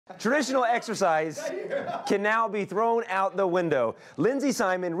Traditional exercise can now be thrown out the window. Lindsay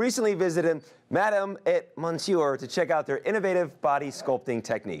Simon recently visited Madame et Monsieur to check out their innovative body sculpting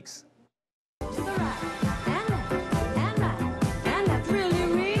techniques.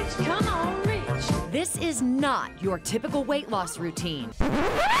 This is not your typical weight loss routine.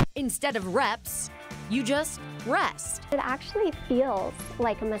 Instead of reps, you just rest. It actually feels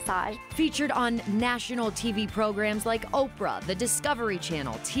like a massage. Featured on national TV programs like Oprah, the Discovery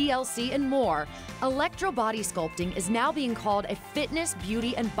Channel, TLC, and more, electro body sculpting is now being called a fitness,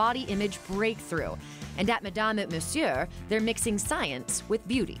 beauty, and body image breakthrough. And at Madame et Monsieur, they're mixing science with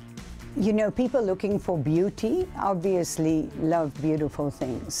beauty. You know, people looking for beauty obviously love beautiful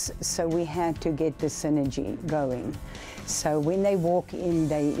things, so we had to get the synergy going. So when they walk in,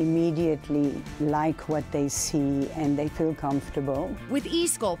 they immediately like what they see and they feel comfortable. With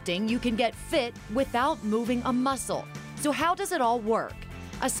e-sculpting, you can get fit without moving a muscle. So how does it all work?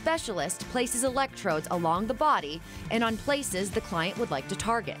 A specialist places electrodes along the body and on places the client would like to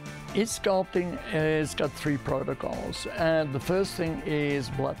target. E-sculpting has got 3 protocols. The first thing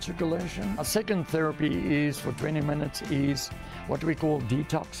is blood circulation. A second therapy is for 20 minutes is what we call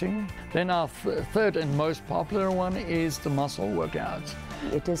detoxing. Then our third and most popular one is the muscle workouts.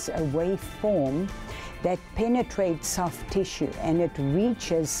 It is a waveform that penetrates soft tissue and it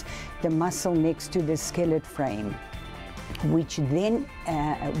reaches the muscle next to the skeleton frame, which then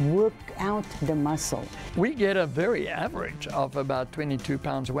work out the muscle. We get a very average of about 22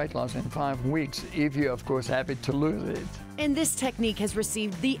 pounds weight loss in 5 weeks, if you're of course happy to lose it. And this technique has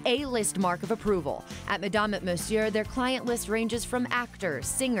received the A-list mark of approval. At Madame et Monsieur, their client list ranges from actors,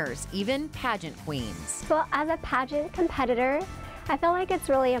 singers, even pageant queens. Well, as a pageant competitor, I feel like it's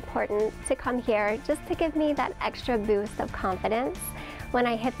really important to come here just to give me that extra boost of confidence when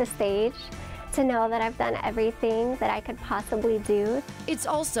I hit the stage, to know that I've done everything that I could possibly do. It's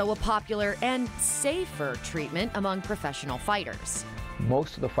also a popular and safer treatment among professional fighters.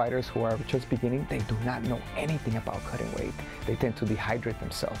 Most of the fighters who are just beginning, they do not know anything about cutting weight. They tend to dehydrate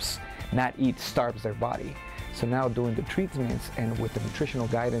themselves. Not eat starves their body. So now doing the treatments and with the nutritional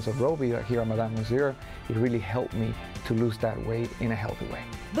guidance of Roby here at Madame Monsieur, it really helped me to lose that weight in a healthy way.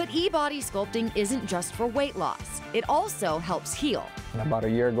 But e-body sculpting isn't just for weight loss. It also helps heal. And about a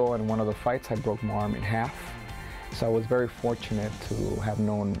year ago in one of the fights, I broke my arm in half. So I was very fortunate to have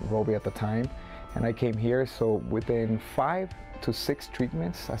known Roby at the time. And I came here, so within 5 to 6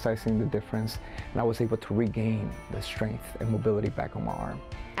 treatments, as I seen the difference, and I was able to regain the strength and mobility back on my arm.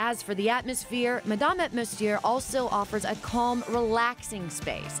 As for the atmosphere, Madame et Monsieur also offers a calm, relaxing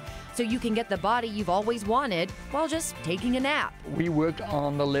space, so you can get the body you've always wanted while just taking a nap. We worked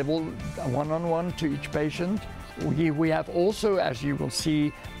on the level one-on-one to each patient. We have also, as you will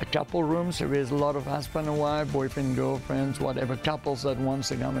see, a couple rooms. There is a lot of husband and wife, boyfriend, girlfriends, whatever, couples that wants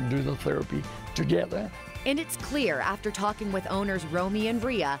to come and do the therapy together. And it's clear after talking with owners Romy and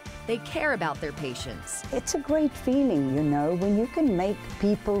Ria, they care about their patients. It's a great feeling, you know, when you can make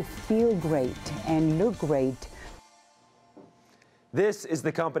people feel great and look great. This is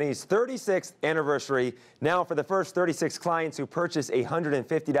the company's 36th anniversary. Now, for the first 36 clients who purchase a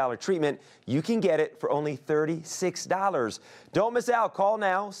 $150 treatment, you can get it for only $36. Don't miss out. Call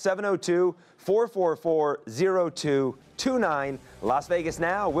now, 702-444-0229. Las Vegas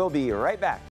Now. We'll be right back.